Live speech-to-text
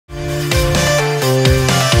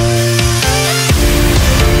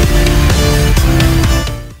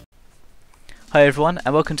Hi everyone,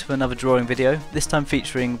 and welcome to another drawing video, this time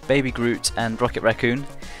featuring Baby Groot and Rocket Raccoon.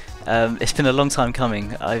 It's been a long time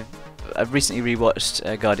coming. I've recently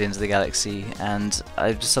rewatched Guardians of the Galaxy, and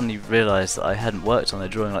I just suddenly realised that I hadn't worked on a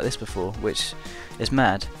drawing like this before, which is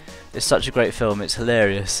mad. It's such a great film, it's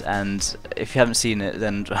hilarious, and if you haven't seen it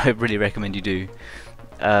then I really recommend you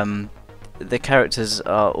do. The characters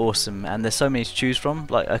are awesome, and there's so many to choose from.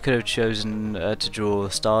 Like, I could have chosen to draw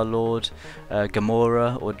Star-Lord,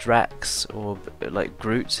 Gamora, or Drax, or like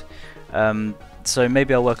Groot. So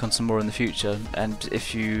maybe I'll work on some more in the future, and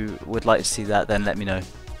if you would like to see that, then let me know.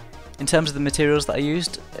 In terms of the materials that I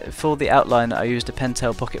used, for the outline I used a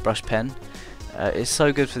Pentel pocket brush pen. It's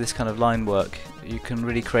so good for this kind of line work. You can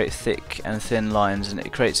really create thick and thin lines, and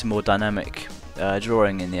it creates a more dynamic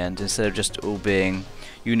drawing in the end. Instead of just all being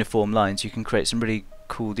uniform lines, you can create some really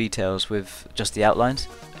cool details with just the outlines.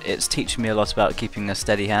 It's teaching me a lot about keeping a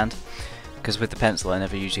steady hand, because with the pencil I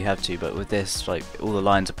never usually have to, but with this, like, all the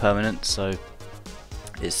lines are permanent, so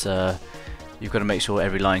it's you've got to make sure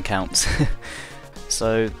every line counts.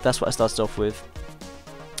 So that's what I started off with.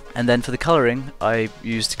 And then for the colouring, I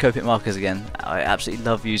used Copic Markers again. I absolutely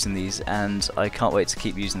love using these, and I can't wait to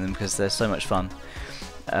keep using them because they're so much fun.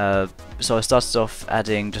 So I started off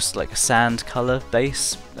adding just like a sand colour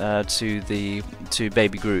base to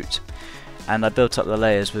Baby Groot, and I built up the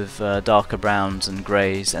layers with darker browns and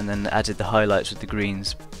greys, and then added the highlights with the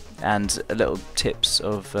greens and little tips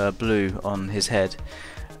of blue on his head,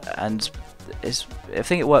 and I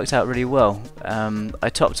think it worked out really well. I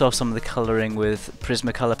topped off some of the colouring with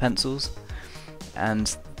Prismacolor pencils,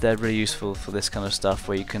 and they're really useful for this kind of stuff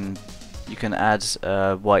where you can add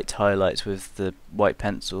white highlights with the white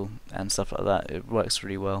pencil and stuff like that. It works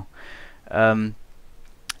really well. And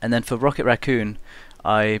then for Rocket Raccoon,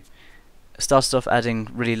 I started off adding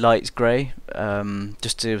really light grey,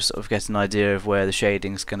 just to sort of get an idea of where the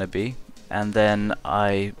shading's going to be, and then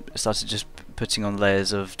I started just putting on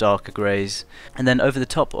layers of darker greys, and then over the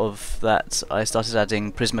top of that I started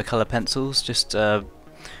adding Prismacolor pencils, just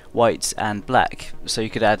white and black, so you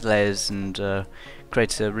could add layers and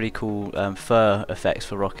create a really cool fur effect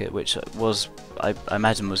for Rocket, which I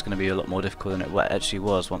imagine was going to be a lot more difficult than it actually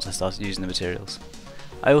was once I started using the materials.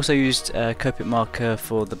 I also used Copic Marker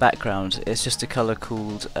for the background. It's just a colour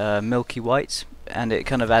called Milky White, and it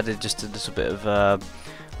kind of added just a little bit of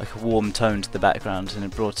like a warm tone to the background, and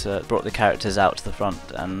it brought the characters out to the front,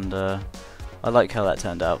 and I like how that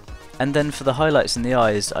turned out. And then for the highlights in the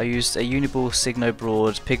eyes, I used a Uni-ball Signo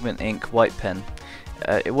broad pigment ink white pen.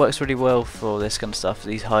 It works really well for this kind of stuff,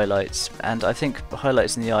 these highlights, and I think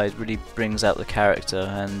highlights in the eyes really brings out the character,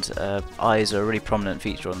 and eyes are a really prominent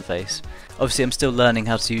feature on the face. Obviously I'm still learning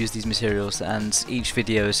how to use these materials, and each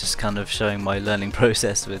video is just kind of showing my learning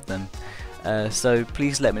process with them. So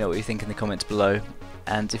please let me know what you think in the comments below,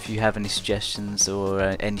 and if you have any suggestions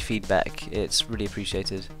or any feedback, it's really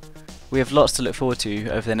appreciated. We have lots to look forward to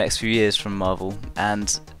over the next few years from Marvel,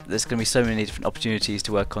 and there's going to be so many different opportunities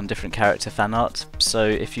to work on different character fan art, so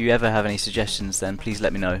if you ever have any suggestions then please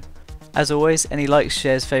let me know. As always, any likes,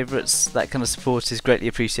 shares, favourites, that kind of support is greatly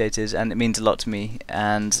appreciated, and it means a lot to me.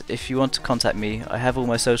 And if you want to contact me, I have all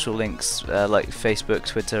my social links like Facebook,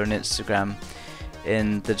 Twitter and Instagram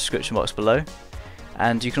in the description box below,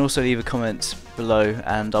 and you can also leave a comment below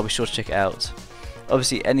and I'll be sure to check it out.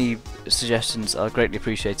 Obviously any suggestions are greatly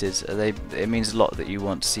appreciated. It means a lot that you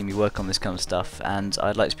want to see me work on this kind of stuff, and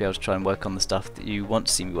I'd like to be able to try and work on the stuff that you want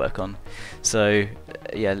to see me work on. So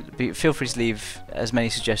yeah, feel free to leave as many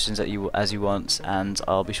suggestions as you want, and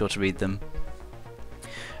I'll be sure to read them.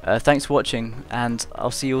 Thanks for watching, and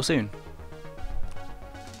I'll see you all soon.